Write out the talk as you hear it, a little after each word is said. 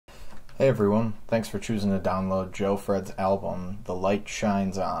Hey everyone, thanks for choosing to download Joe Fred's album, The Light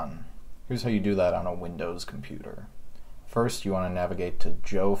Shines On. Here's how you do that on a Windows computer. First, you want to navigate to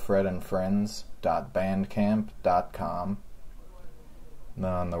joefredandfriends.bandcamp.com.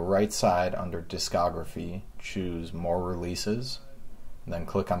 Then on the right side, under Discography, choose More Releases. And then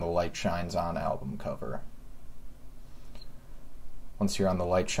click on the Light Shines On album cover. Once you're on the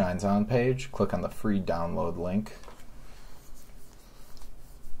Light Shines On page, click on the free download link.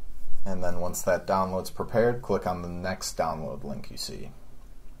 And then once that download's prepared, click on the next download link you see.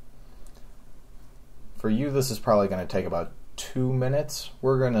 For you, this is probably going to take about 2 minutes.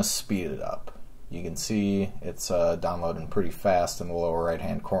 We're going to speed it up. You can see it's downloading pretty fast in the lower right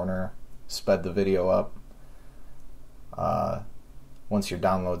hand corner. Sped the video up. Once your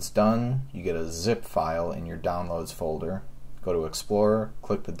download's done, you get a zip file in your downloads folder. Go to Explorer,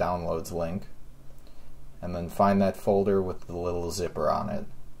 click the downloads link, and then find that folder with the little zipper on it.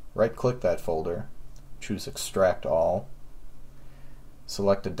 Right-click that folder, choose Extract All,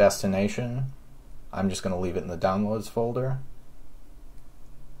 select a destination. I'm just going to leave it in the Downloads folder,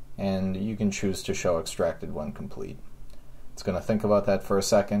 and you can choose to show extracted when complete. It's going to think about that for a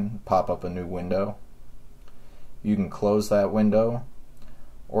second, pop up a new window. You can close that window,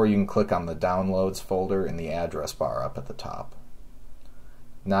 or you can click on the Downloads folder in the address bar up at the top.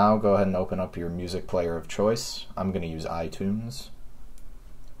 Now go ahead and open up your music player of choice. I'm going to use iTunes.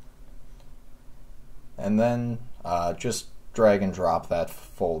 And then just drag and drop that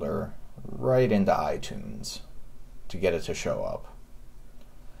folder right into iTunes to get it to show up.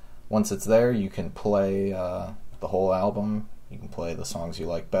 Once it's there, you can play the whole album. You can play the songs you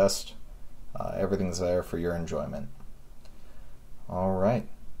like best. Everything's there for your enjoyment. Alright,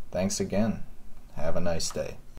 thanks again. Have a nice day.